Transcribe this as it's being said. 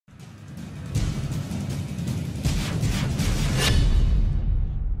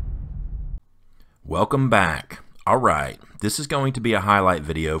Welcome back. Alright, this is going to be a highlight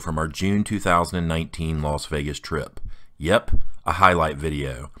video from our June 2019 Las Vegas trip. Yep, a highlight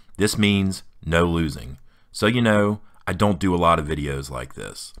video. This means no losing. So you know, I don't do a lot of videos like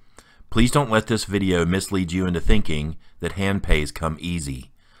this. Please don't let this video mislead you into thinking that hand pays come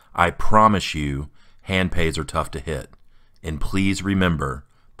easy. I promise you, hand pays are tough to hit. And please remember,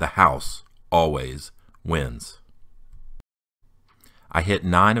 the house always wins. I hit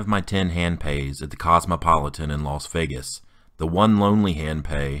 9 of my 10 hand pays at the Cosmopolitan in Las Vegas. The one lonely hand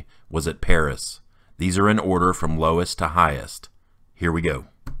pay was at Paris. These are in order from lowest to highest. Here we go.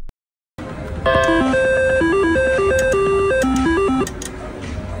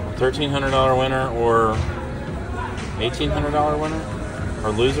 $1,300 winner or $1,800 winner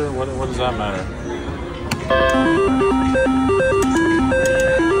or loser? What does that matter?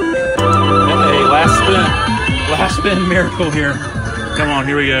 Hey, last spin miracle here. Come on,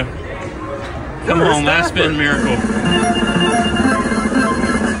 here we go. Come on, last spin miracle.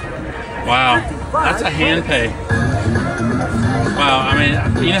 Wow, that's a hand pay. Wow, I mean,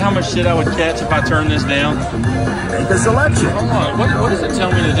 you know how much shit I would catch if I turned this down? Make a selection. Hold on, what does it tell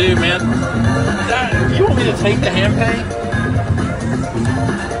me to do, man? You want me to take the hand pay?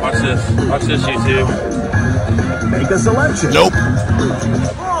 Watch this, YouTube. Make a selection. Nope.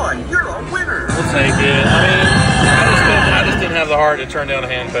 Come on, you're a winner. We'll take it. I mean, I just didn't have the heart to turn down a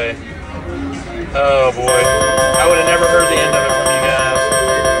hand pay. Oh boy, I would have never heard the end of it from you guys.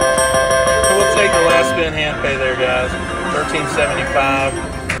 So we'll take the last spin hand pay there, guys.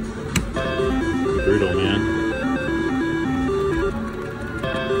 $13.75. Brutal, man.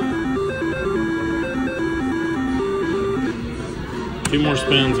 Two more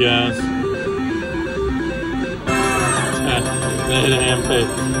spins, guys. I hit a hand pay.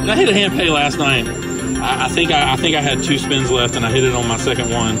 I hit a hand pay last night. I think I had 2 spins left, and I hit it on my second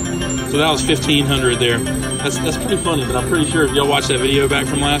one. So that was $1,500 there. That's pretty funny, but I'm pretty sure if y'all watched that video back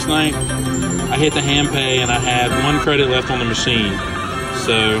from last night, I hit the hand pay and I had 1 credit left on the machine.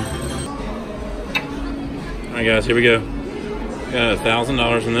 So, all right, guys, here we go. Got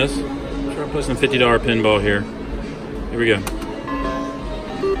 $1,000 in this. Try to put some $50 pinball here. Here we go.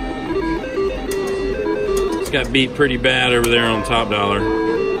 Got beat pretty bad over there on top dollar.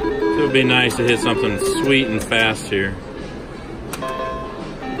 So it would be nice to hit something sweet and fast here.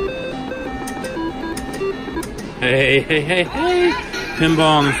 Hey, hey, hey, hey!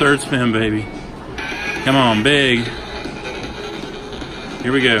 Pinball on the third spin, baby. Come on, big.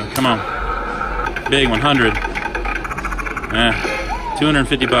 Here we go. Come on. Big 100.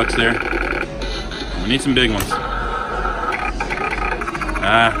 250 bucks there. We need some big ones.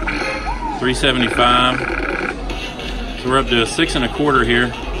 375. So we're up to a 6 1/4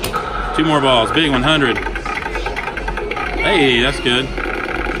 here. 2 more balls. Big 100. Hey, that's good.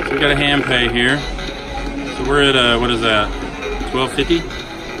 So we got a hand pay here. So we're at what is that? 1250.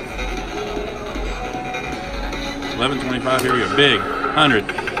 1125. Here we go. Big 100.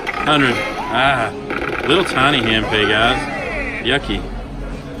 100. Little tiny hand pay, guys. Yucky.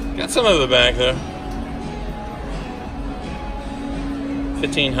 Got some of it back though.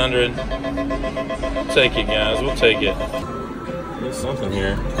 1,500. Take it, guys. We'll take it. There's something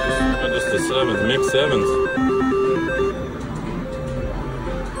here. Just the sevens, mixed sevens.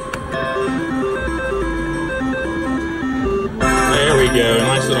 There we go.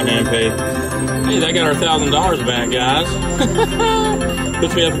 Nice little hand pay. Hey, that got our $1,000 back, guys.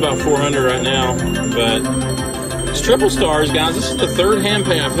 Puts me up about 400 right now. But it's triple stars, guys. This is the 3rd hand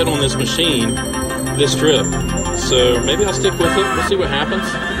pay I've hit on this machine this trip. So maybe I'll stick with it. We'll see what happens.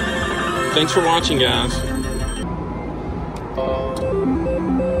 Thanks for watching, guys.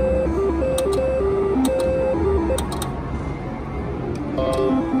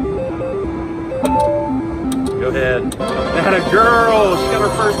 Go ahead. That a girl. She got her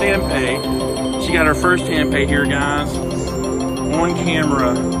first hand pay. She got her first hand pay here, guys. On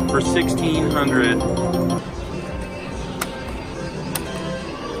camera for $1,600.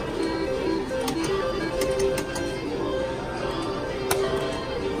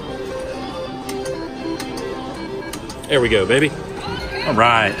 There we go, baby. All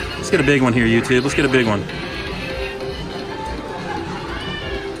right, let's get a big one here, YouTube. Let's get a big one.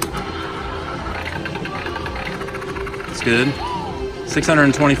 That's good.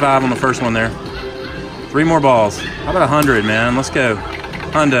 625 on the first one there. 3 more balls. How about 100, man? Let's go.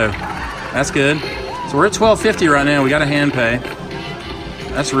 Hundo. That's good. So we're at 1250 right now. We got a hand pay.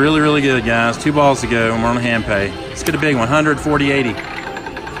 That's really, really good, guys. 2 balls to go, and we're on a hand pay. Let's get a big one. 100, 40, 80.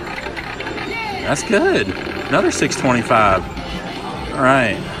 That's good. Another 625. All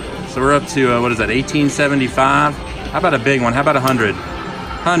right. So we're up to, what is that, 1875? How about a big one? How about 100?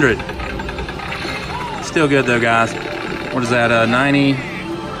 100. Still good though, guys. What is that? 90,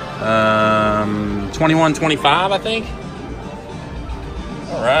 21, 25, I think.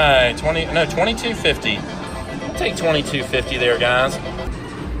 All right, 22.50. I'll take 22.50 there, guys.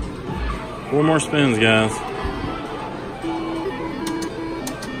 4 more spins, guys.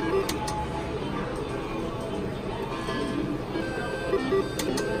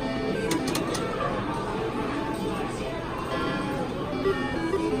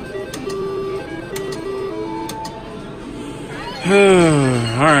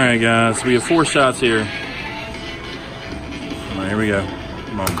 Alright guys, we have 4 shots here. Alright, here we go.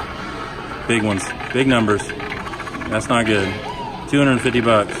 Come on. Big ones. Big numbers. That's not good. 250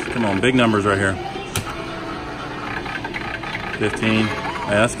 bucks. Come on, big numbers right here. 15. Yeah,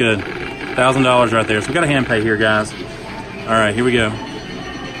 that's good. $1,000 right there. So we got a hand pay here, guys. Alright, here we go.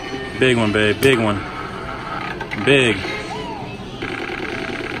 Big one, babe. Big one. Big.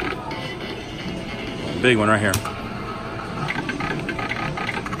 Big one right here.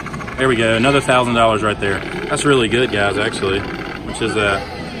 There we go, another $1,000 right there. That's really good, guys, actually. Which is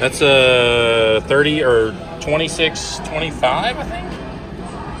that's 30 or 26.25, I think.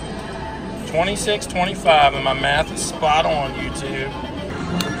 26.25, and my math is spot on, YouTube.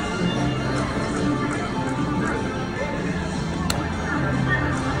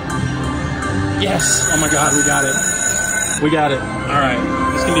 Yes! Oh my God, we got it. We got it. All right,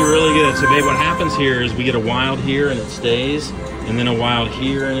 this can be really good. So, babe, what happens here is we get a wild here and it stays. And then a wild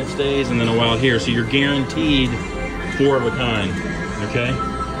here and it stays, and then a wild here. So you're guaranteed 4 of a kind, okay?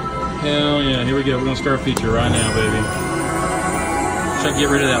 Hell yeah, here we go. We're gonna start a feature right now, baby. Try to get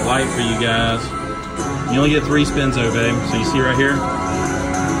rid of that light for you guys. You only get 3 spins though, babe. So you see right here?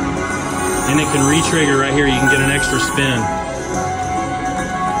 And it can re-trigger right here. You can get an extra spin.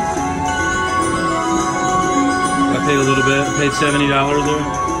 I paid a little bit, I paid $70 there.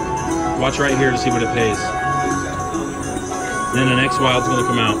 Watch right here to see what it pays. Then the next wild's gonna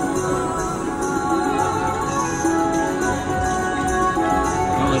come out.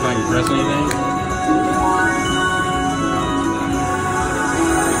 I don't know if I can press anything.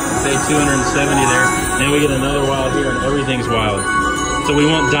 Say 270 there. Then we get another wild here, and everything's wild. So we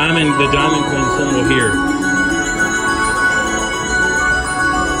want the diamond queen symbol here.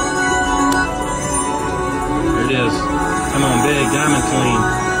 There it is. Come on, big diamond queen.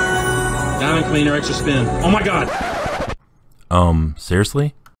 Diamond queen or extra spin. Oh my God.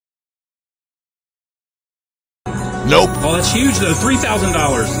 Seriously? Nope. Oh, that's huge though.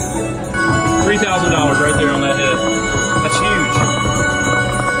 $3,000. $3,000 right there on that hit. That's huge.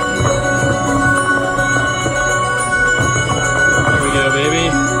 There we go, baby.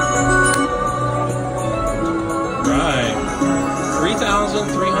 Right.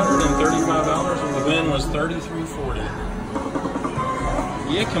 $3,335 and the win was $33.40.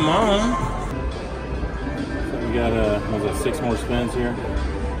 Yeah, come on. We got, what was it, 6 more spins here.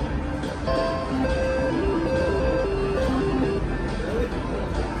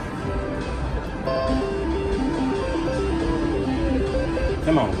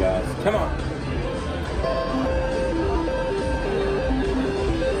 Come on, guys. Come on.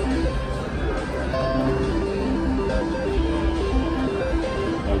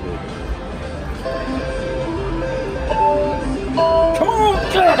 Okay. Come on,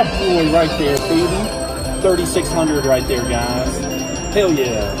 got a boy right there, baby. 3,600 right there, guys. Hell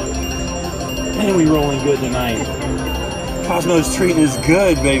yeah. Man, we rolling good tonight. Cosmo's treating us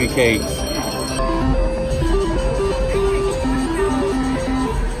good, baby cakes.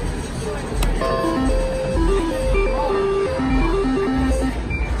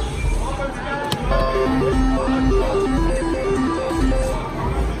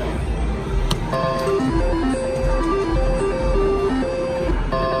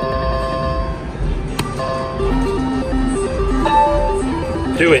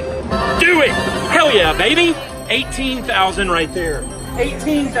 Do it. Do it. Hell yeah, baby. 18,000 right there.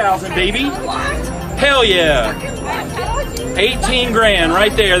 18,000, baby. Hell yeah. 18 grand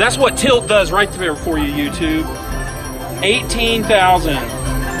right there. That's what tilt does right there for you, YouTube. 18,000.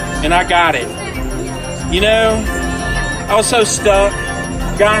 And I got it. You know, I was so stuck.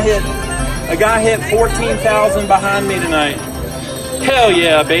 A guy hit 14,000 behind me tonight. Hell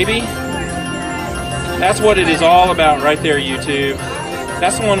yeah, baby. That's what it is all about right there, YouTube.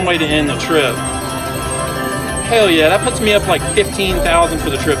 That's one way to end the trip. Hell yeah, that puts me up like 15,000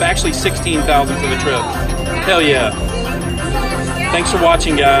 for the trip. Actually 16,000 for the trip. Hell yeah. Thanks for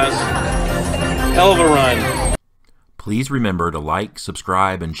watching, guys. Hell of a run. Please remember to like,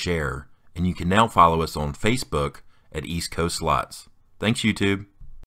 subscribe, and share. And you can now follow us on Facebook at East Coast Slots. Thanks, YouTube.